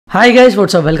Hi guys,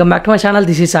 what's up? Welcome back to my channel.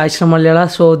 This is Sai Charan Malyala.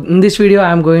 So in this video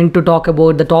I am going to talk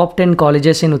about the top 10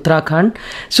 colleges in Uttarakhand.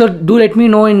 So do let me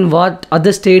know in what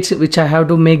other states which I have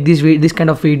to make this kind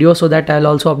of video, so that I'll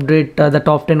also update the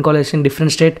top 10 colleges in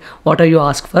different state, whatever you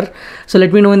ask for. So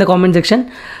let me know in the comment section.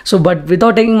 So but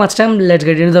without taking much time, let's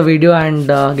get into the video and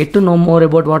get to know more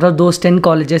about what are those 10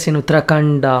 colleges in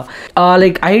Uttarakhand.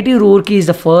 Like IIT Roorkee is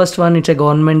the first one. It's a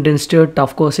government institute.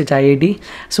 Of course it's IIT.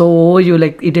 So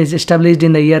it is established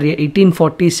in the year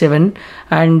 1847,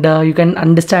 and you can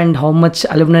understand how much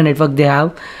alumni network they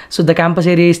have. So the campus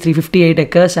area is 358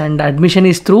 acres and admission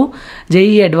is through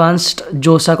JEE Advanced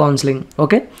JOSA counseling.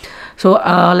 Okay, so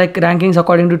like rankings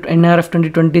according to NRF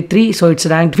 2023, so it's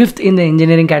ranked 5th in the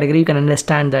engineering category. You can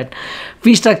understand that.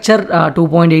 Fee structure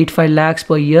 2.85 lakhs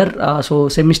per year. So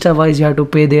semester wise you have to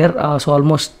pay there, so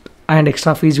almost, and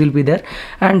extra fees will be there,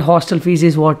 and hostel fees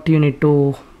is what you need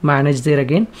to manage there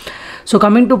again. So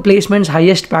coming to placements,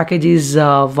 highest package is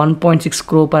 1.6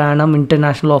 crore per annum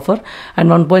international offer and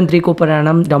 1.3 crore per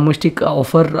annum domestic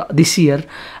offer this year,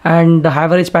 and the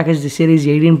average package this year is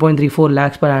 18.34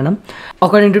 lakhs per annum.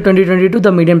 According to 2022,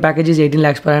 the median package is 18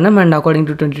 lakhs per annum, and according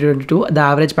to 2022, the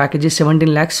average package is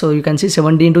 17 lakhs. So you can see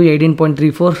 17 to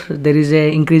 18.34, there is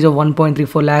a increase of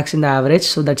 1.34 lakhs in the average,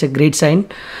 so that's a great sign.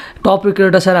 Top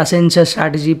recruiters are Accenture,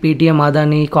 Strategy, PTM,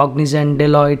 Adani, Cognizant,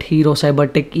 Deloitte, Hero,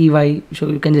 Cybertech, EY. So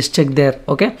you can just check there.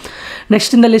 Okay,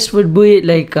 next in the list would be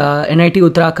like NIT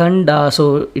Uttarakhand.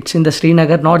 So it's in the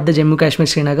Srinagar, not the Jammu Kashmir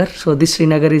Srinagar. So this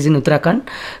Srinagar is in Uttarakhand.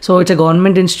 So it's a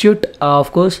government institute,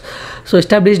 of course. So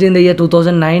established in the year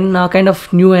 2009, kind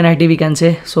of new NIT we can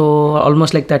say. So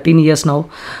almost like 13 years now.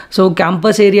 So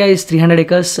campus area is 300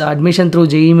 acres. Admission through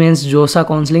JEE Mains, JOSA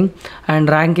counseling, and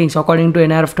rankings according to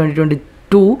NRF 2022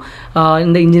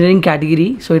 in the engineering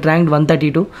category. So it ranked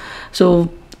 132.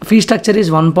 So fee structure is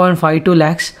 1.52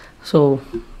 lakhs so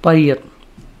per year.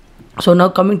 So now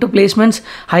coming to placements,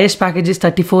 highest package is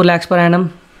 34 lakhs per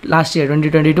annum last year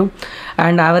 2022,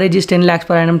 and average is 10 lakhs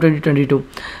per annum 2022.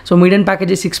 So median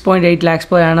package is 6.8 lakhs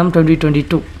per annum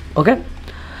 2022. Okay,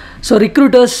 so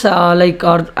recruiters like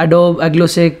are Adobe,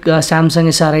 Aglosec, Samsung,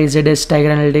 SRI, ZS, Tiger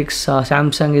Analytics,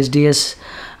 Samsung, SDS,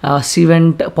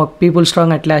 Cvent, People Strong,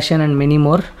 Atlassian, and many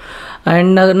more.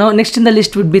 And now next in the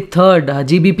list would be third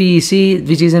GBPEC,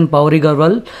 which is in Pauri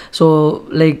Garhwal. So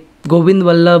like Govind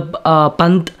Vallabh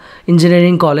Pant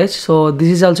Engineering College. So this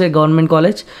is also a government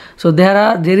college. So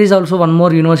there is also one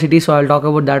more university, so I'll talk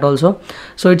about that also.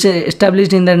 So it's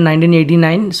established in the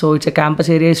 1989. So it's a campus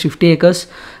area is 50 acres.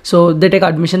 So they take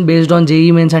admission based on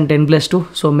JEE Mains and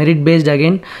 10+2. So merit based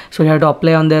again. So you have to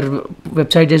apply on their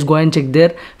website. Just go and check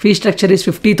there. Fee structure is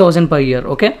 50,000 per year.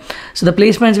 Okay, so the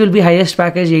placements will be highest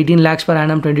package 18 lakhs per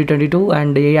annum 2022,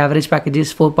 and the average package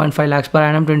is 4.5 lakhs per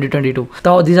annum 2022.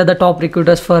 So these are the top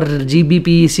recruiters for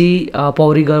GBPEC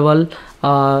Pauri Garhwal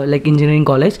like engineering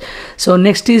college. So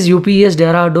next is UPES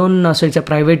Dehradun. So it's a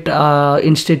private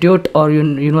institute or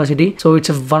university. So it's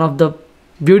one of the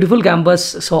beautiful campus.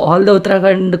 So all the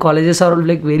Uttarakhand colleges are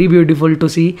like very beautiful to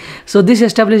see. So this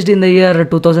established in the year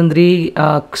 2003,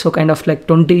 so kind of like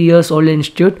 20 years old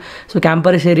institute. So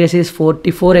campus area is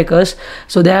 44 acres.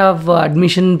 So they have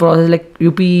admission process like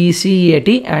UPEC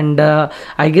 80, and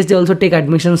I guess they also take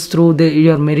admissions through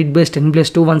your merit based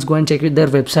 10+2. Once go and check with their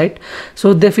website.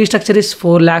 So the fee structure is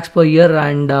 4 lakhs per year,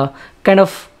 and kind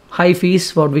of high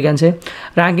fees, what we can say.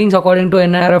 Rankings according to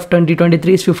NRF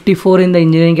 2023 is 54 in the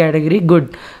engineering category.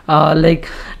 Good. Like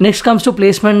next comes to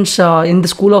placements in the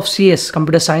School of CS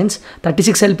Computer Science.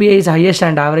 36 LPA is highest,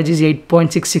 and average is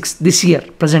 8.66 this year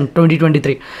present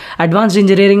 2023. Advanced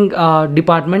Engineering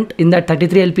Department, in that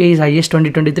 33 LPA is highest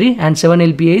 2023, and 7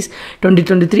 LPA is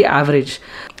 2023 average.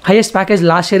 Highest package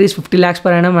last year is 50 lakhs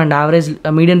per annum, and average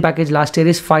median package last year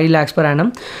is 5 lakhs per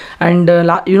annum. And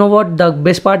you know what, the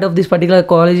best part of this particular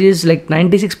college is like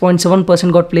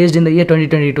 96.7% got placed in the year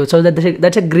 2022. So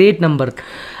that's a great number.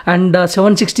 And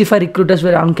 765 recruiters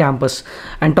were on campus,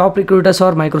 and top recruiters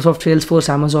are Microsoft, Salesforce,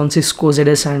 Amazon, Cisco,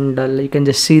 ZS, and you can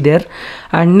just see there.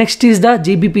 And next is the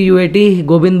GBPUAT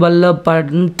Govind Vallabh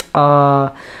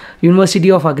Pant University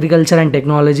of Agriculture and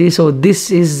Technology. So this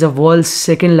is the world's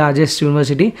second largest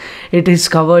university. It is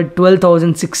covered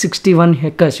 12,661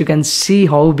 acres. You can see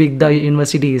how big the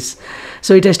university is.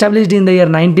 So it established in the year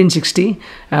 1960.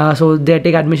 So they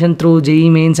take admission through JEE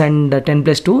Mains and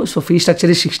 10+2. So fee structure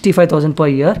is 65,000 per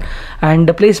year, and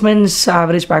the placements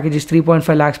average package is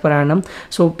 3.5 lakhs per annum.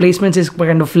 So placements is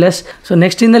kind of less. So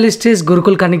next in the list is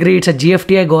Gurukul Kanigiri. It's a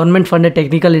GFTI government funded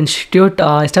technical institute,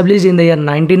 established in the year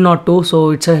 1902.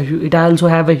 So it's a it also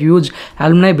have a huge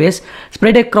alumni base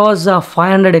spread across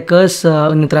 500 acres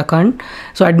in Uttarakhand.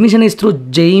 So admission is through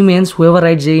JEE mains. Whoever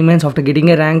writes JEE mains after getting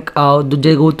a rank,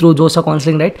 they go through JOSA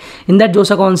counseling, right? In that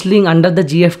JOSA counseling, under the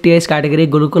GFTI's category,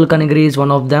 Gurukul category is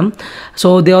one of them.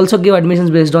 So they also give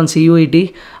admissions based on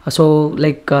CUET, so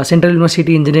like Central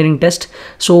University Engineering Test.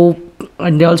 So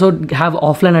and they also have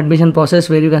offline admission process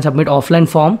where you can submit offline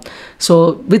form.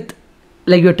 So with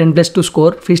like your 10+2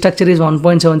 score, fee structure is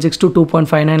 1.76 to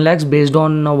 2.59 lakhs based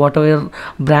on whatever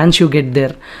branch you get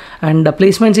there. And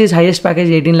placements is highest package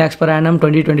 18 lakhs per annum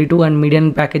 2022, and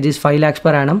median package is 5 lakhs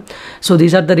per annum. So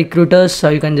these are the recruiters,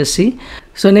 you can just see.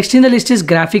 So next in the list is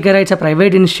Graphicera. It's a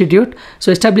private institute,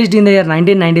 so established in the year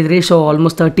 1993, so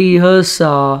almost 30 years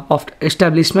of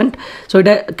establishment. So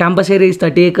campus area is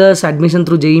 30 acres, admission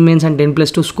through JEE mains and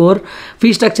 10+2 score.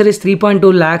 Fee structure is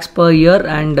 3.2 lakhs per year,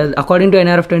 and according to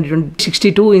NRF 2020,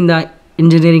 62 in the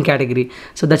engineering category.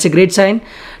 So that's a great sign.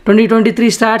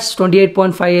 2023 starts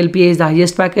 28.5 LPA is the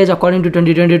highest package. According to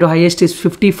 2022, highest is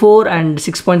 54, and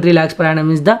 6.3 lakhs per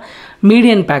annum is the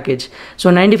median package.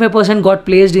 So 95% got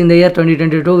placed in the year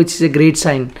 2022, which is a great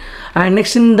sign. And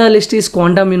next in the list is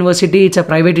Quantum University. It's a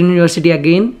private university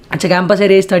again. It's a campus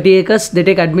area is 30 acres. They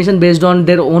take admission based on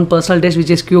their own personal test, which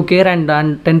is QCare and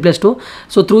 10+2.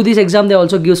 So through this exam, they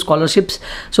also give scholarships.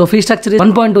 So fee structure is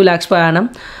 1.2 lakhs per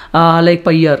annum, like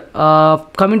per year.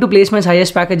 Coming to placements,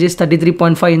 highest package is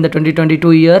 33.5 in the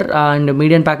 2022 year, and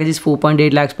median package is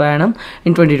 4.8 lakhs per annum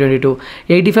in 2022.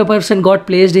 85% got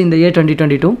placed in the year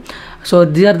 2022. So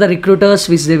these are the recruiters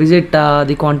which they visit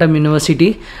the Quantum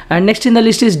University. And next in the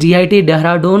list is DIT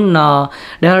Dehradun,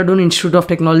 Dehradun Institute of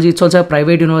Technology. It's also a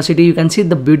private university. You can see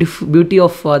the beauty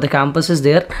of the campuses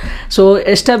there. So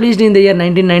established in the year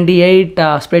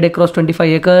 1998, spread across 25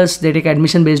 acres. They take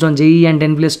admission based on JEE and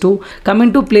 10+2.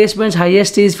 Coming to placements,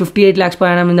 highest is 58 lakhs per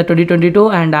annum in the 2022,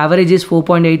 and average is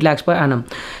 4.8 lakhs per annum.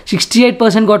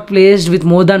 68% got placed with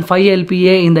more than 5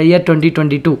 LPA in the year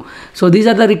 2022. So these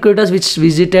are the recruiters which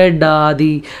visited the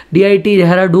DIT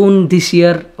Dehradun this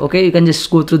year. Okay, you can just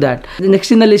go through that. The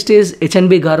next in the list is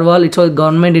HNB Garhwal. It's a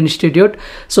government institute.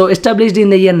 So established in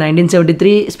the year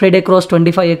 1973, spread across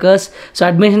 25 acres. So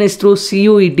admission is through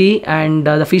CUET, and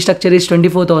the fee structure is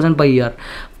 24,000 per year.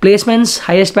 Placements,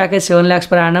 highest package 7 lakhs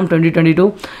per annum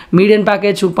 2022, median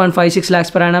package 2.56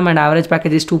 lakhs per annum, and average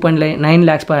package is 2.9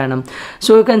 lakhs per annum.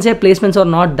 So you can say placements are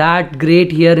not that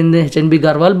great here in the HNB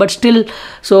Garhwal, but still,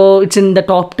 so it's in the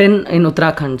top 10 in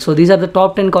Uttarakhand. So these are the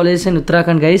top 10 colleges in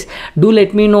Uttarakhand, guys. Do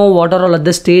let me know what are all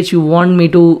other states you want me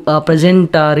to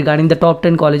present regarding the top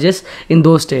 10 colleges in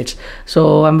those states.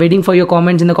 So I'm waiting for your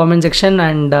comments in the comment section,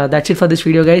 and that's it for this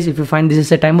video, guys. If you find this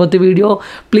is a time worthy video,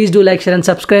 please do like, share and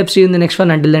subscribe. See you in the next one.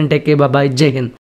 Until then, take care. Bye bye. Jai Hind.